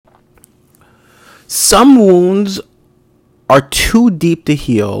Some wounds are too deep to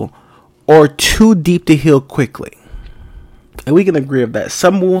heal or too deep to heal quickly. And we can agree with that.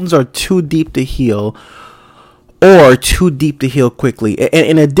 Some wounds are too deep to heal or too deep to heal quickly. And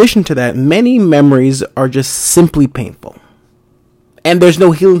in addition to that, many memories are just simply painful. And there's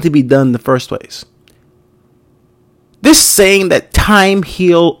no healing to be done in the first place. This saying that time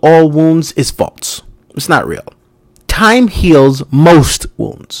heals all wounds is false. It's not real. Time heals most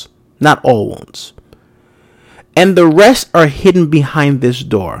wounds, not all wounds. And the rest are hidden behind this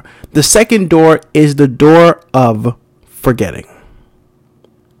door. The second door is the door of forgetting.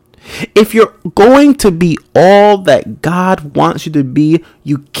 If you're going to be all that God wants you to be,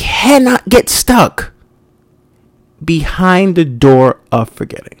 you cannot get stuck behind the door of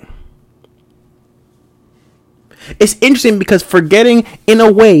forgetting. It's interesting because forgetting, in a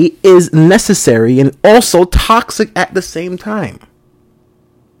way, is necessary and also toxic at the same time.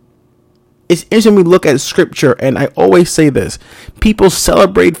 It's interesting when we look at scripture, and I always say this. People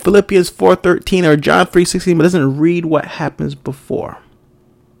celebrate Philippians 4:13 or John 3:16, but doesn't read what happens before.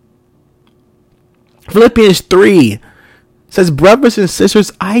 Philippians 3 says, brothers and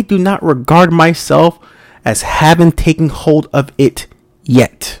sisters, I do not regard myself as having taken hold of it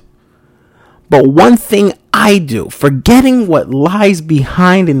yet. But one thing I do, forgetting what lies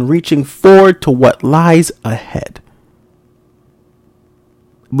behind and reaching forward to what lies ahead.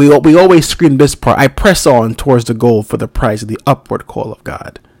 We always scream this part. I press on towards the goal for the prize of the upward call of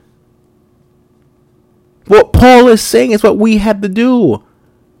God. What Paul is saying is what we have to do.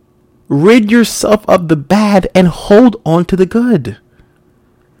 Rid yourself of the bad and hold on to the good.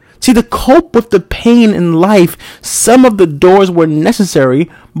 See, to cope with the pain in life, some of the doors were necessary,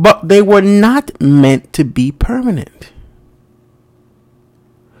 but they were not meant to be permanent.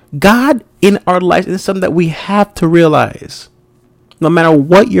 God in our lives is something that we have to realize. No matter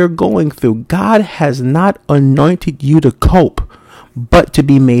what you're going through, God has not anointed you to cope, but to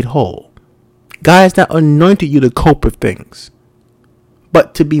be made whole. God has not anointed you to cope with things,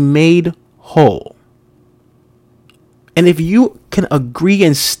 but to be made whole. And if you can agree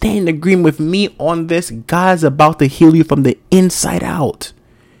and stand in agreement with me on this, God is about to heal you from the inside out.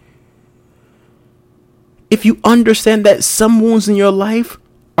 If you understand that some wounds in your life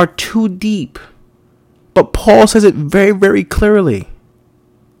are too deep, but Paul says it very, very clearly.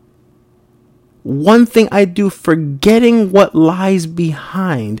 One thing I do, forgetting what lies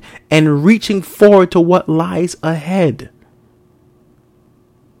behind and reaching forward to what lies ahead.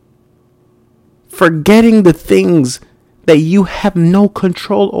 Forgetting the things that you have no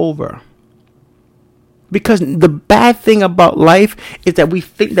control over. Because the bad thing about life is that we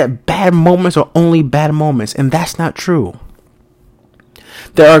think that bad moments are only bad moments, and that's not true.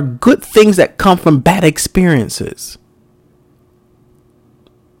 There are good things that come from bad experiences.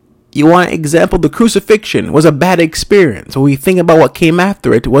 You want an example? The crucifixion was a bad experience. So we think about what came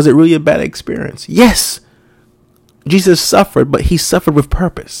after it. Was it really a bad experience? Yes. Jesus suffered, but he suffered with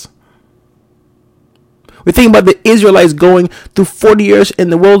purpose. We think about the Israelites going through 40 years in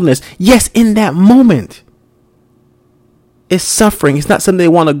the wilderness. Yes, in that moment, it's suffering. It's not something they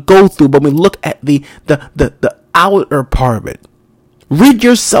want to go through, but we look at the outer part of it. Rid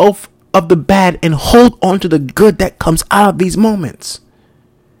yourself of the bad and hold on to the good that comes out of these moments.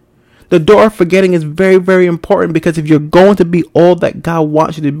 The door of forgetting is very, very important because if you're going to be all that God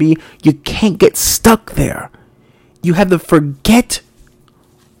wants you to be, you can't get stuck there. You have to forget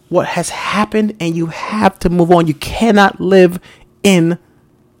what has happened and you have to move on. You cannot live in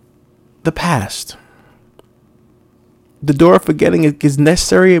the past. The door of forgetting is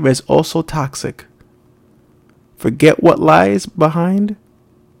necessary, but it's also toxic. Forget what lies behind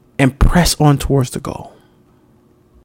and press on towards the goal.